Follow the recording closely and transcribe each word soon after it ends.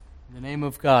In the name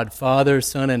of God, Father,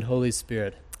 Son, and Holy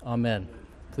Spirit. Amen.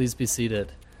 Please be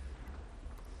seated.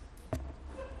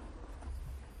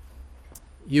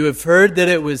 You have heard that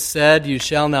it was said, "You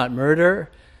shall not murder,"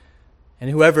 and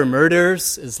whoever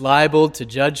murders is liable to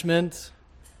judgment.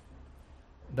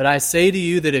 But I say to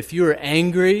you that if you are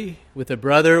angry with a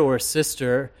brother or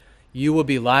sister, you will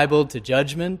be liable to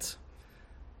judgment.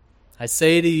 I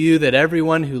say to you that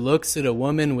everyone who looks at a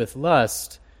woman with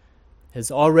lust has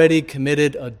already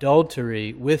committed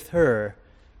adultery with her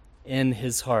in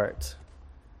his heart.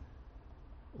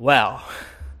 Wow,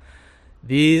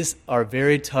 these are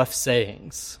very tough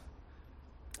sayings.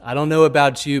 I don't know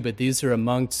about you, but these are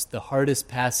amongst the hardest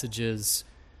passages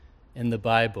in the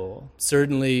Bible,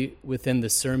 certainly within the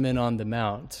Sermon on the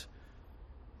Mount,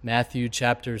 Matthew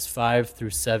chapters 5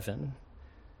 through 7.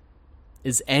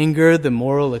 Is anger the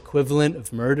moral equivalent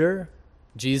of murder?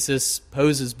 Jesus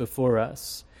poses before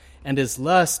us. And is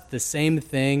lust the same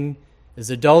thing as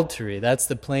adultery? That's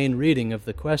the plain reading of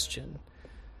the question.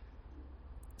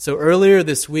 So earlier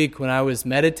this week, when I was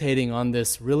meditating on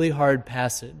this really hard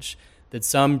passage that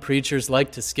some preachers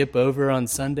like to skip over on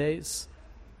Sundays,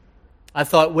 I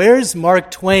thought, where's Mark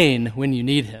Twain when you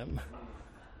need him?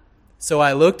 So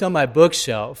I looked on my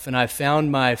bookshelf and I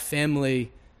found my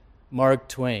family Mark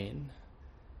Twain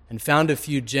and found a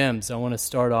few gems I want to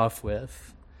start off with.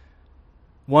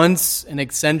 Once an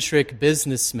eccentric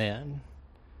businessman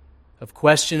of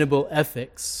questionable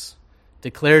ethics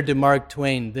declared to Mark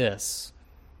Twain this: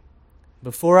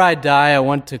 "Before I die, I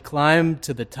want to climb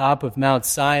to the top of Mount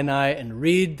Sinai and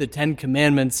read the Ten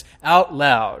Commandments out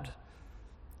loud."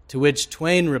 To which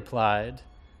Twain replied,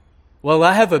 "Well,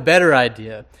 I have a better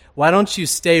idea. Why don't you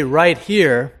stay right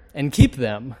here and keep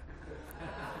them?"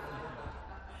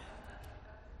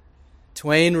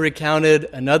 Twain recounted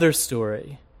another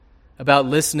story about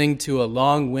listening to a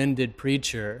long-winded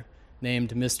preacher named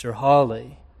Mr.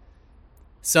 Hawley.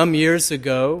 Some years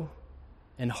ago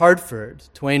in Hartford,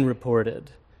 Twain reported,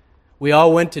 we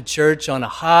all went to church on a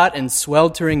hot and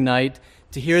sweltering night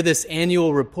to hear this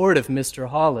annual report of Mr.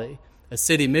 Hawley, a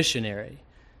city missionary.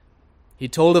 He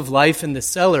told of life in the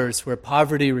cellars where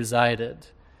poverty resided.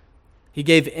 He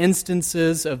gave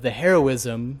instances of the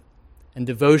heroism and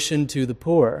devotion to the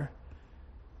poor.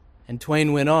 And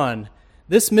Twain went on,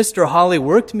 "This Mr. Hawley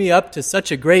worked me up to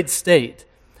such a great state.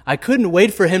 I couldn't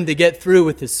wait for him to get through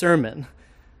with his sermon.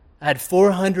 I had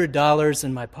 $400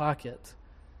 in my pocket.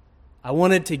 I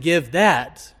wanted to give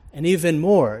that and even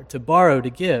more, to borrow to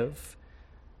give.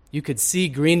 You could see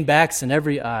greenbacks in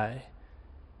every eye.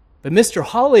 But Mr.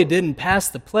 Hawley didn't pass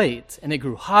the plate, and it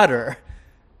grew hotter,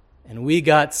 and we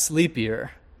got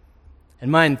sleepier.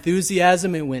 And my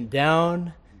enthusiasm, it went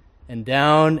down and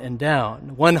down and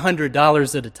down,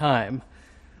 $100 at a time.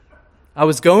 I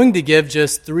was going to give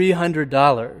just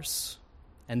 $300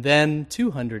 and then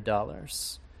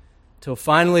 $200, till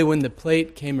finally when the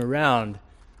plate came around,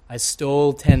 I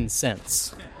stole 10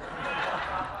 cents.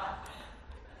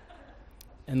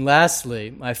 And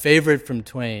lastly, my favorite from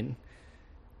Twain,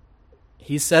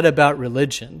 he said about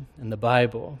religion in the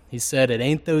Bible, he said, "It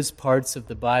ain't those parts of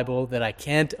the Bible that I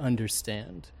can't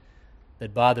understand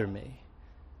that bother me.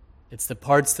 It's the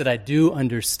parts that I do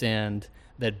understand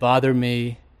that bother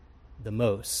me the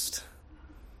most."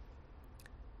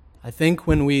 I think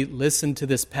when we listen to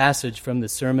this passage from the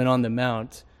Sermon on the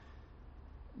Mount,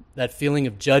 that feeling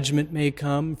of judgment may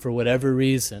come for whatever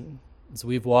reason as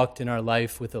we've walked in our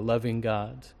life with a loving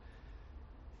God.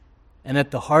 And at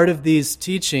the heart of these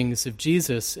teachings of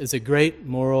Jesus is a great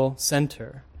moral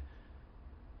center.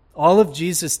 All of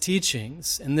Jesus'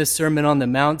 teachings in this Sermon on the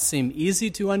Mount seem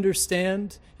easy to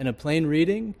understand in a plain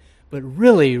reading, but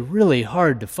really, really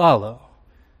hard to follow.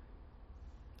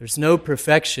 There's no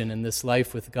perfection in this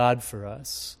life with God for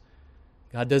us.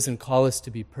 God doesn't call us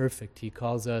to be perfect. He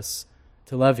calls us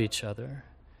to love each other.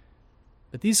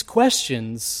 But these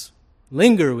questions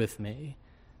linger with me.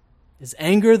 Is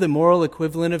anger the moral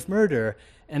equivalent of murder?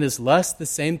 And is lust the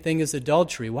same thing as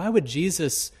adultery? Why would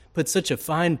Jesus put such a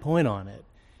fine point on it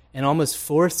and almost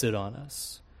force it on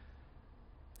us?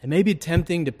 It may be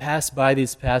tempting to pass by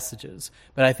these passages,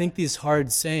 but I think these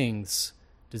hard sayings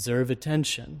deserve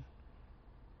attention.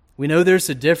 We know there's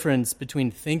a difference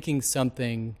between thinking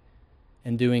something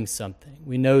and doing something.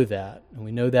 We know that, and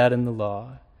we know that in the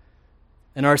law.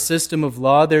 In our system of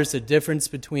law, there's a difference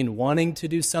between wanting to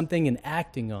do something and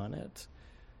acting on it.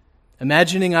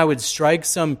 Imagining I would strike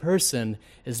some person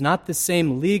is not the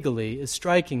same legally as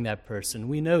striking that person.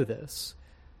 We know this.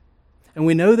 And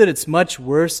we know that it's much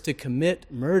worse to commit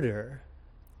murder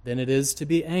than it is to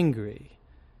be angry.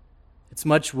 It's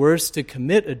much worse to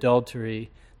commit adultery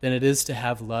than it is to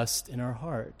have lust in our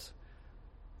heart.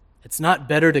 It's not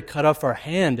better to cut off our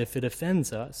hand if it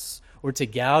offends us, or to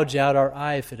gouge out our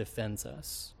eye if it offends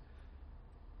us.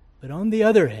 But on the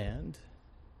other hand,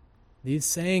 these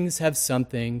sayings have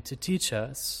something to teach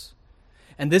us.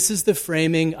 And this is the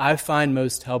framing I find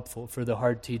most helpful for the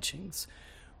hard teachings.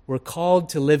 We're called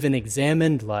to live an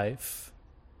examined life.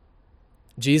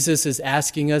 Jesus is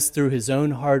asking us through his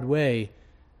own hard way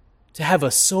to have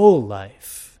a soul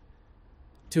life,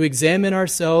 to examine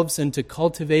ourselves and to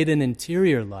cultivate an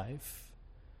interior life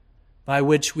by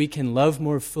which we can love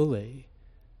more fully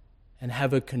and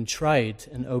have a contrite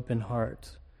and open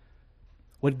heart.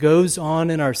 What goes on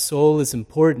in our soul is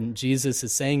important, Jesus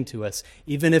is saying to us,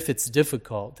 even if it's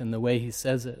difficult in the way he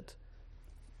says it.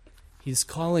 He's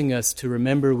calling us to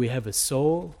remember we have a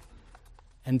soul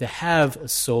and to have a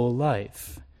soul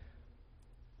life.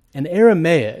 In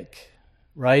Aramaic,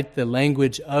 right, the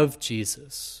language of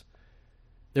Jesus,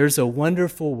 there's a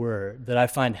wonderful word that I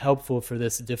find helpful for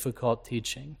this difficult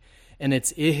teaching, and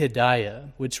it's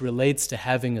ihidaya, which relates to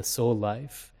having a soul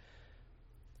life.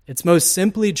 It's most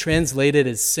simply translated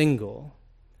as single,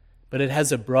 but it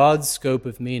has a broad scope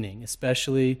of meaning,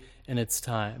 especially in its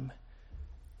time.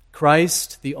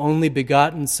 Christ, the only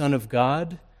begotten Son of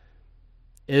God,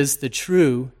 is the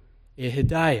true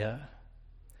ihidaya.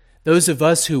 Those of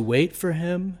us who wait for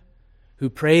him, who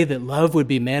pray that love would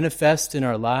be manifest in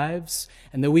our lives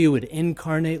and that we would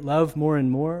incarnate love more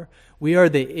and more, we are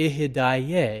the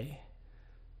ihidaye.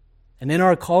 And in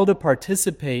our call to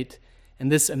participate in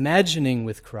this imagining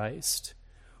with Christ,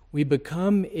 we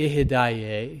become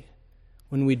ihidaye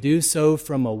when we do so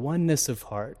from a oneness of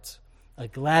heart, a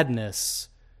gladness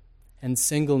and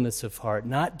singleness of heart,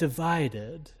 not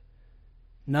divided,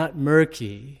 not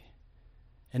murky,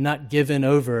 and not given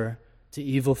over to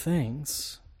evil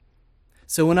things.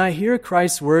 So when I hear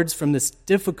Christ's words from this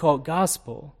difficult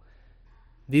gospel,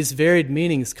 these varied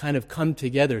meanings kind of come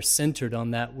together centered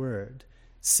on that word,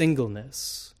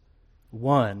 singleness,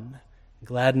 one,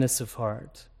 gladness of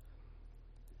heart.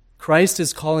 Christ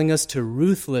is calling us to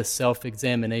ruthless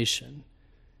self-examination.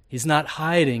 He's not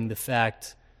hiding the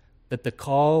fact that the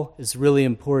call is really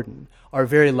important. Our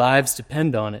very lives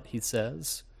depend on it, he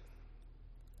says.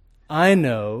 I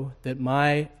know that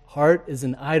my heart is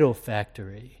an idol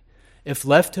factory. If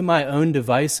left to my own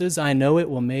devices, I know it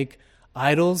will make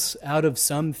idols out of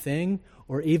something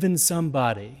or even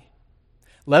somebody.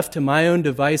 Left to my own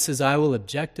devices, I will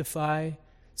objectify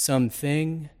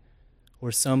something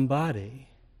or somebody.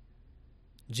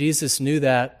 Jesus knew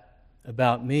that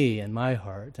about me and my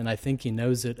heart, and I think he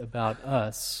knows it about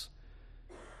us.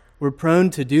 We're prone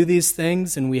to do these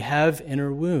things, and we have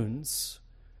inner wounds.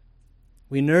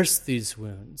 We nurse these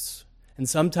wounds, and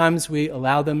sometimes we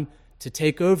allow them to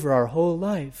take over our whole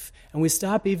life, and we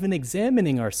stop even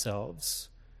examining ourselves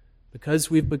because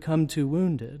we've become too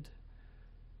wounded.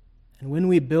 And when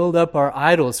we build up our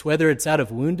idols, whether it's out of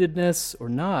woundedness or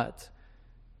not,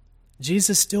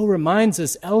 Jesus still reminds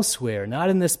us elsewhere, not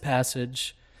in this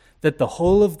passage, that the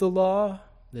whole of the law,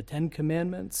 the 10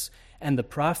 Commandments, and the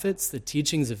prophets, the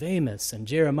teachings of Amos and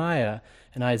Jeremiah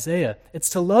and Isaiah,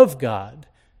 it's to love God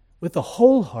with a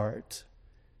whole heart.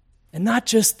 And not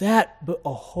just that, but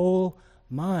a whole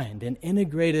mind, an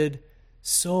integrated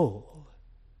soul.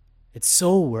 It's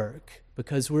soul work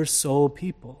because we're soul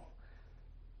people.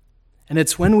 And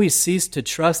it's when we cease to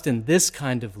trust in this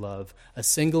kind of love, a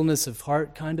singleness of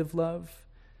heart kind of love,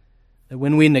 that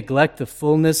when we neglect the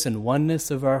fullness and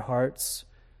oneness of our hearts,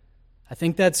 I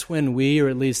think that's when we, or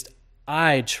at least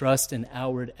I, trust in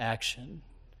outward action.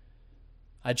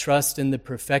 I trust in the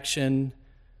perfection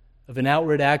of an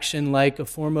outward action like a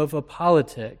form of a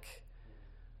politic,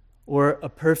 or a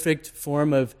perfect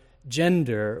form of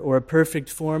gender, or a perfect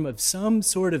form of some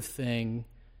sort of thing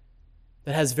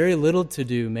that has very little to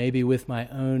do maybe with my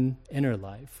own inner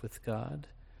life with God.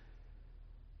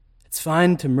 It's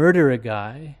fine to murder a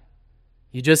guy.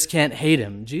 You just can't hate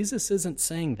him. Jesus isn't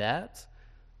saying that.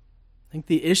 I think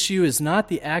the issue is not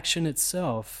the action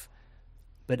itself,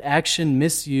 but action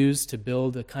misused to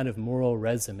build a kind of moral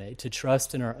resume, to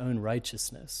trust in our own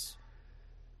righteousness.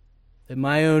 That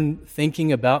my own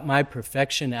thinking about my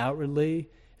perfection outwardly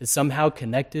is somehow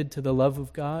connected to the love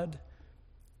of God.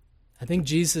 I think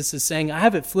Jesus is saying, I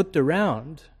have it flipped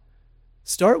around.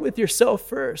 Start with yourself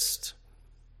first.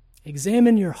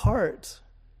 Examine your heart.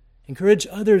 Encourage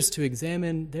others to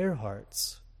examine their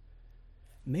hearts.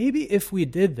 Maybe if we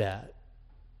did that,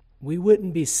 we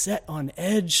wouldn't be set on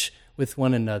edge with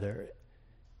one another,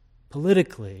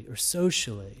 politically or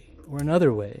socially or in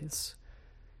other ways.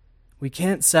 We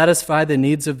can't satisfy the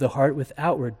needs of the heart with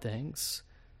outward things.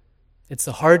 It's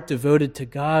the heart devoted to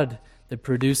God that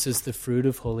produces the fruit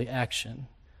of holy action.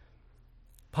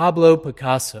 Pablo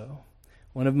Picasso,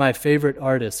 one of my favorite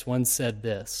artists, once said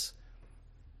this: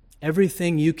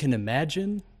 everything you can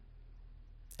imagine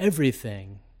is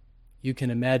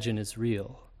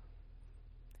real.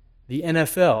 The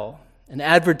NFL and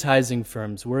advertising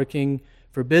firms working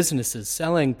for businesses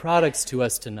selling products to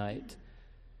us tonight,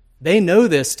 they know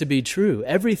this to be true.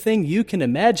 Everything you can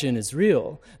imagine is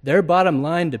real. Their bottom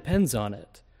line depends on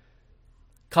it.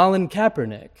 Colin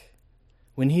Kaepernick,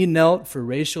 when he knelt for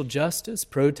racial justice,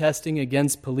 protesting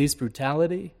against police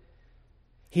brutality,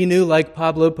 he knew, like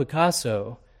Pablo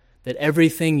Picasso, that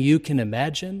everything you can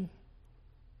imagine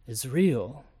is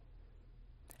real.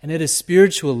 And at a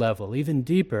spiritual level, even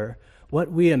deeper,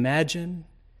 what we imagine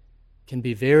can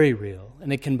be very real,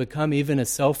 and it can become even a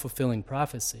self-fulfilling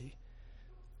prophecy.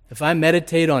 If I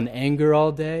meditate on anger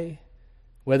all day,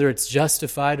 whether it's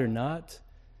justified or not,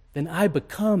 then I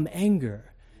become anger,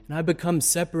 and I become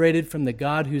separated from the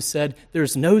God who said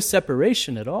there's no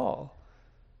separation at all.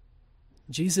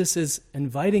 Jesus is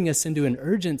inviting us into an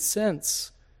urgent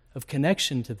sense of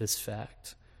connection to this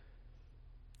fact.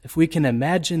 If we can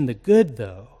imagine the good,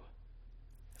 though,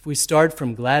 if we start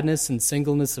from gladness and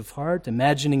singleness of heart,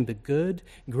 imagining the good,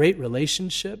 great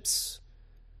relationships,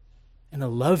 and a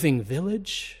loving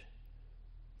village,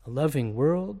 a loving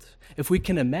world, if we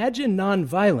can imagine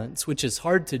nonviolence, which is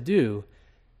hard to do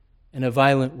in a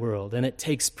violent world, and it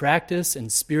takes practice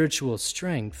and spiritual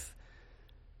strength,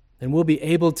 then we'll be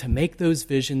able to make those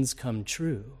visions come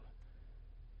true.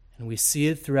 And we see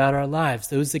it throughout our lives.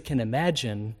 Those that can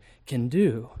imagine can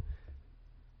do.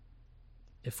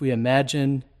 If we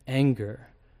imagine anger,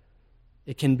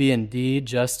 it can be indeed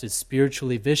just as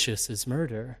spiritually vicious as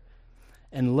murder.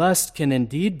 And lust can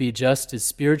indeed be just as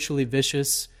spiritually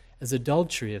vicious as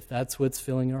adultery, if that's what's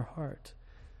filling our heart.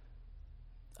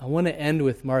 I want to end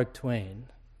with Mark Twain,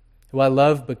 who I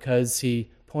love because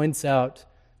he points out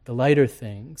the lighter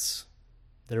things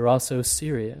that are also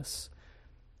serious.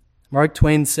 Mark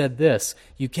Twain said this: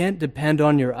 you can't depend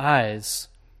on your eyes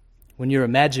when your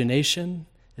imagination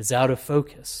is out of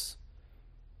focus.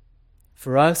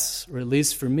 For us, or at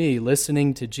least for me,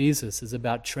 listening to Jesus is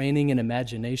about training an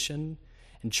imagination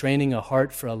and training a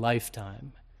heart for a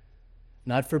lifetime.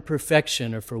 Not for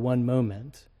perfection or for one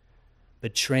moment,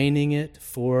 but training it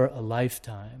for a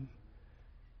lifetime,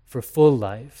 for full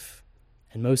life,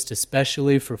 and most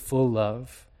especially for full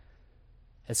love.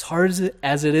 As hard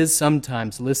as it is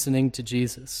sometimes listening to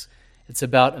Jesus, it's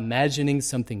about imagining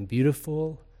something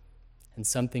beautiful and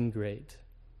something great.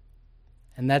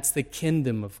 And that's the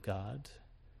kingdom of God,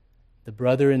 the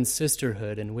brother and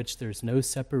sisterhood in which there's no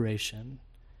separation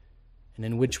and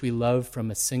in which we love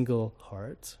from a single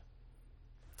heart.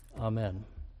 Amen.